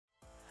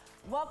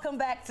Welcome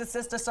back to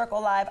Sister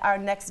Circle Live. Our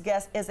next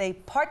guest is a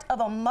part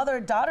of a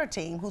mother-daughter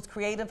team whose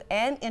creative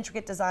and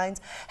intricate designs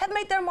have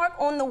made their mark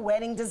on the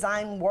wedding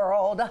design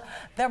world.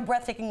 Their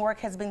breathtaking work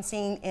has been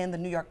seen in the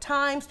New York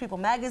Times, People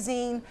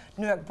Magazine,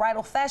 New York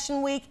Bridal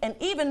Fashion Week, and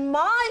even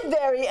my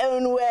very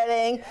own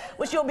wedding,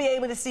 which you'll be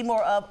able to see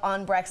more of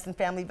on Braxton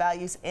Family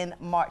Values in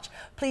March.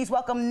 Please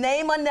welcome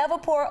Naama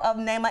Nevipur of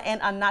Naama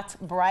And Anat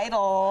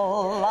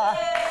Bridal.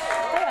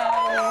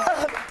 Hello.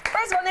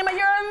 First of all, Naama,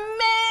 you're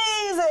amazing.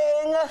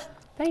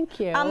 Thank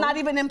you. I'm not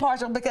even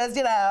impartial because,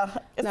 you know,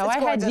 it's I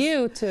gorgeous. had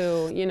you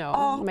to, you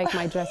know, make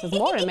my dresses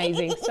more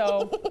amazing.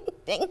 So,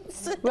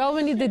 thanks. Well,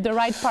 we needed the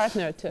right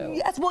partner too.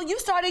 Yes, well, you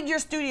started your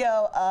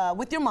studio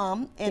with your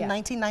mom in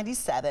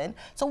 1997.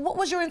 So what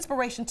was your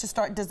inspiration to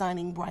start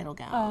designing bridal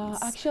gowns?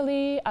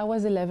 Actually, I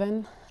was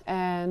 11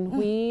 and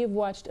we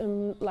watched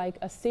like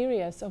a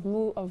series of,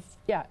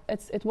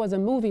 it was a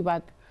movie,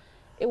 but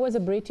it was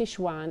a British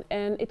one,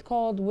 and it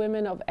called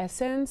Women of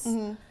Essence.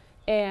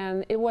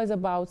 And it was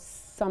about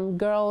some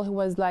girl who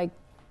was like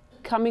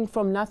coming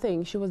from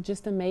nothing. She was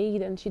just a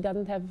maid and she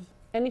doesn't have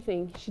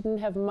anything. She didn't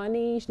have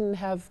money, she didn't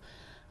have,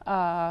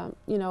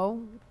 you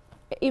know,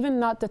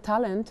 even not the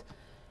talent.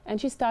 And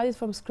she started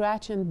from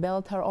scratch and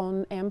built her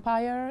own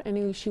empire,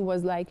 and she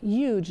was like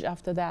huge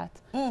after that.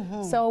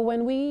 So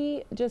when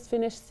we just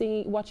finished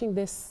watching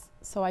this,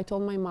 so I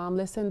told my mom,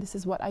 listen, this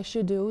is what I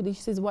should do.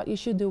 This is what you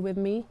should do with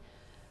me.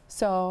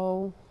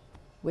 So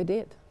we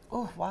did.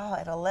 Oh, wow,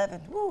 at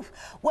 11. Oof.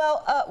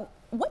 Well,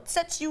 what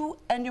sets you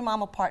and your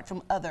mom apart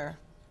from other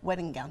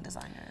wedding gown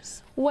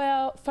designers?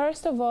 Well,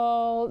 first of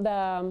all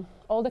the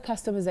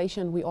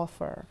customization we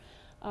offer.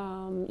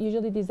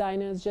 Usually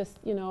designers just,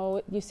 you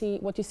know, you see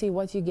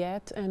what you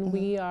get, and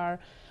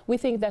we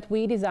think that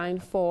we design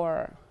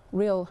for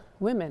real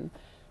women.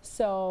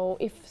 So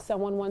if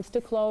someone wants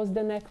to close the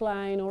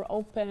neckline or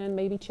open,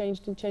 maybe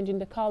changing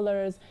the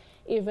colors,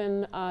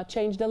 even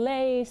change the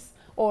lace,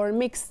 or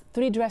mix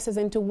 3 dresses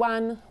into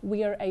one,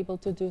 we are able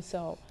to do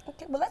so.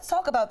 Okay, well, let's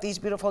talk about these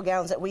beautiful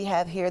gowns that we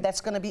have here.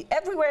 That's going to be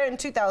everywhere in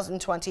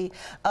 2020.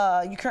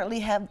 You currently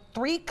have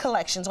 3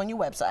 collections on your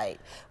website,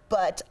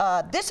 but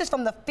this is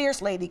from the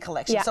Fierce Lady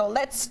collection. Yeah. So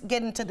let's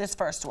get into this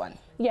first one.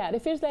 Yeah, the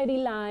Fierce Lady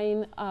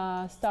line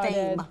started.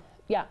 Fame.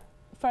 Yeah,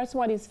 first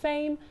one is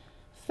Fame.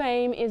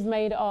 Fame is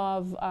made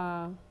of,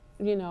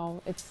 you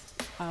know, it's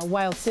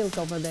wild silk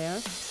over there,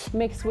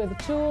 mixed with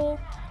tulle.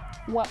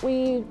 What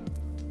we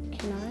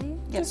Can I?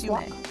 Yes, you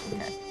may.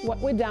 Okay. What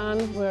we done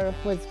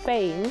with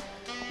Fame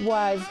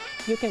was,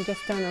 you can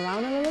just turn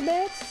around a little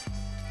bit.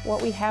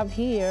 What we have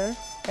here,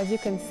 as you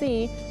can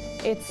see,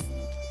 it's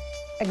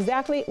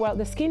exactly, well,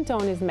 the skin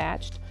tone is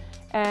matched,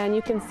 and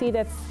you can see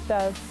that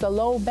the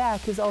low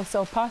back is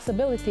also a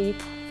possibility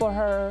for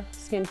her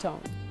skin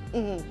tone.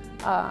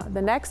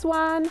 The next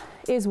one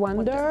is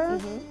Wonder.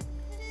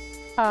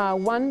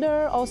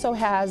 Wonder also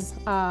has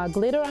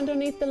glitter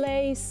underneath the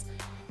lace.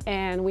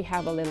 And we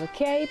have a little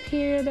cape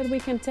here that we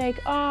can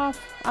take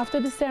off after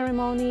the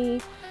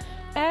ceremony.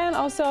 And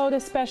also the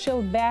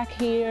special back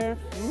here.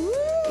 Ooh.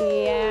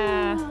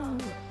 Yeah,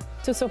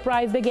 to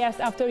surprise the guest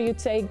after you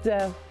take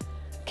the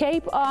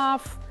cape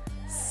off.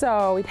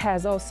 So it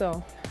has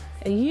also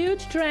a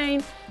huge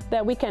train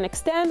that we can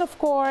extend, of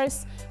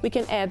course. We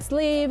can add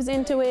sleeves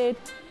into it.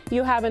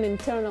 You have an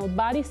internal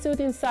bodysuit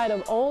inside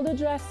of all the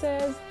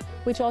dresses,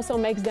 which also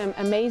makes them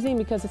amazing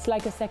because it's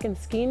like a second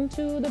skin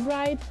to the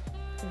bride.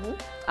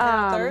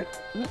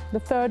 The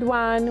third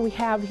one we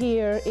have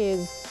here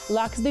is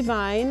Luxe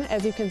Divine.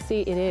 As you can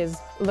see, it is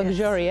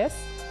luxurious,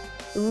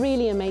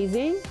 really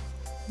amazing.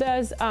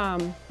 There's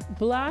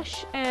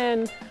blush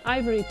and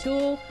ivory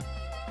tulle.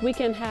 We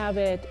can have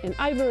it in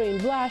ivory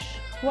and blush,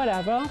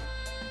 whatever.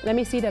 Let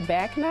me see the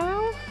back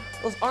now.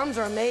 Those arms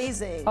are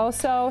amazing.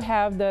 Also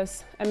have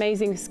this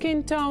amazing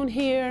skin tone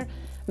here,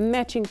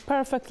 matching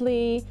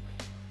perfectly.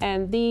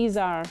 And these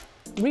are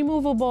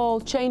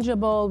removable,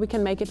 changeable. We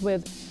can make it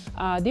with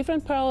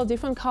different pearls,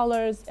 different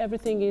colors.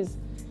 Everything is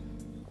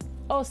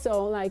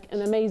also like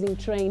an amazing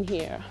train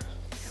here.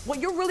 Well,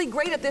 you're really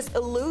great at this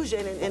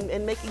illusion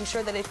and making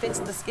sure that it fits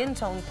the skin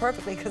tone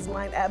perfectly, because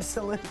mine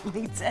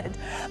absolutely did.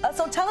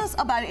 So tell us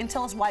about it and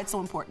tell us why it's so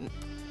important.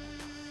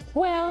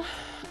 Well,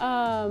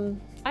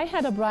 I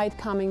had a bride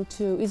coming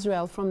to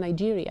Israel from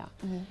Nigeria,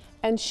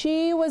 and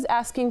she was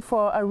asking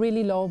for a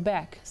really low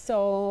back.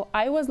 So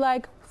I was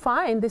like,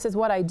 fine, this is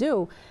what I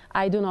do.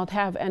 I do not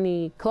have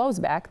any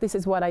closed back. This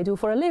is what I do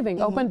for a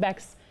living, open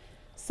backs.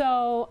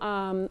 So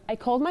I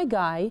called my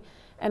guy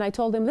and I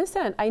told him,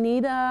 listen, I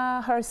need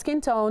her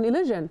skin tone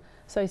illusion.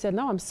 So he said,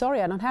 no, I'm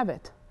sorry, I don't have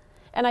it.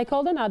 And I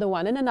called another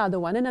one and another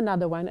one and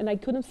another one, and I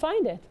couldn't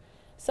find it.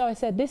 So I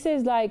said, this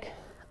is like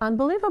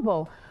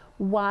unbelievable.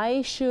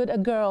 Why should a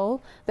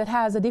girl that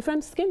has a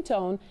different skin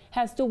tone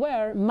has to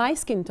wear my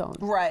skin tone?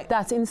 Right.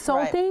 That's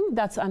insulting,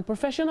 that's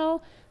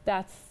unprofessional,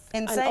 that's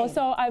insane. And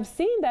also I've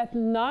seen that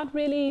not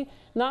many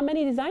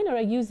designers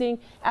are using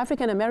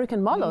African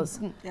American models.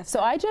 Yes, so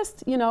I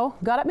just, you know,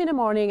 got up in the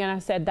morning and I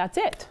said, that's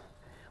it.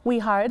 We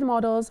hired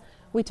models.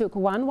 We took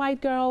one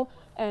white girl,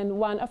 and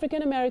one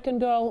African American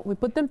girl. We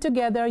put them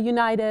together,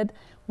 united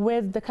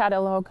with the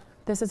catalog.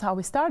 This is how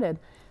we started.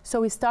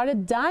 So we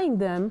started dyeing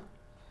them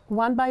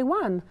one by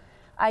one.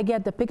 I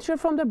get the picture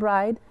from the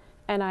bride,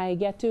 and I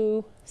get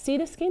to see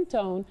the skin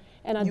tone,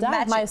 and I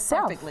dye it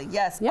myself. Perfectly,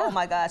 yes. Yeah. Oh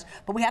my gosh.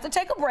 But we have to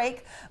take a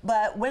break.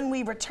 But when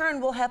we return,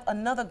 we'll have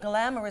another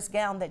glamorous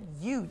gown that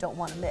you don't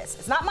want to miss.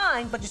 It's not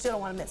mine, but you still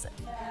don't want to miss it.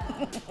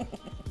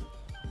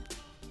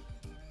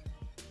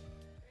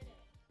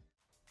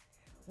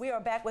 We are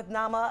back with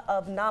Naama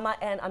of Naama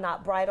and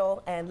Anat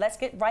Bridal, and let's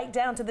get right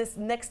down to this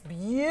next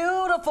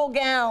beautiful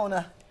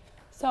gown.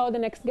 So the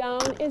next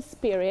gown is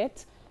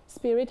Spirit.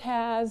 Spirit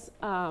has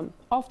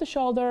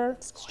off-the-shoulder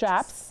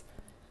straps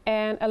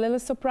and a little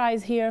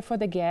surprise here for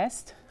the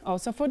guest,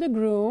 also for the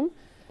groom,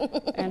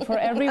 and for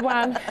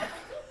everyone.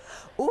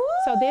 Ooh.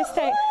 So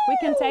we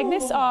can take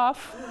this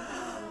off.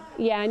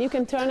 Yeah, and you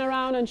can turn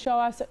around and show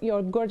us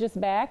your gorgeous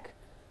back.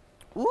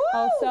 Ooh.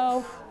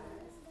 Also,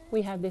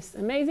 we have this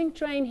amazing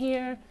train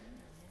here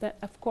that,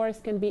 of course,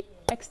 can be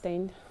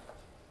extended.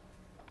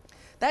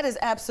 That is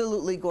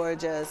absolutely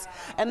gorgeous.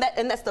 And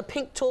that's the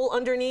pink tulle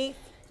underneath?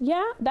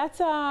 Yeah,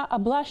 that's a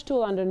blush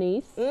tool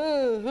underneath.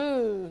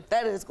 Mm-hmm.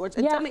 That is gorgeous.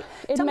 And Yeah, tell me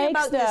makes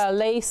about the this.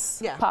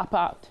 lace pop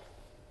out.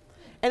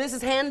 And this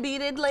is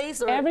hand-beaded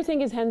lace? Or?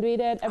 Everything is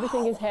hand-beaded,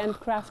 everything is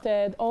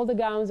handcrafted. All the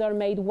gowns are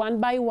made one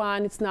by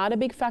one. It's not a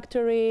big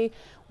factory.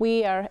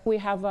 We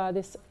have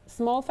this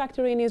small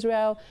factory in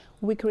Israel.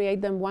 We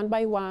create them one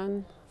by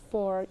one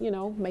for,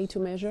 made to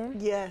measure.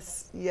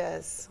 Yes,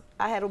 yes.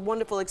 I had a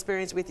wonderful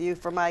experience with you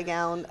for my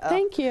gown.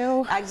 Thank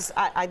you.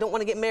 I don't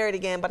want to get married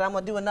again, but I'm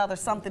going to do another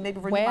something, maybe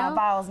renew my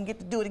vows and get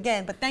to do it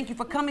again. But thank you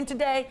for coming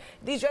today.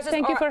 These dresses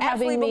are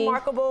absolutely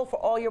remarkable for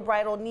all your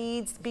bridal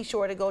needs. Be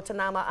sure to go to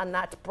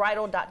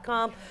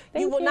NaamaAndAnatBridal.com.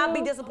 You will not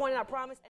be disappointed, I promise.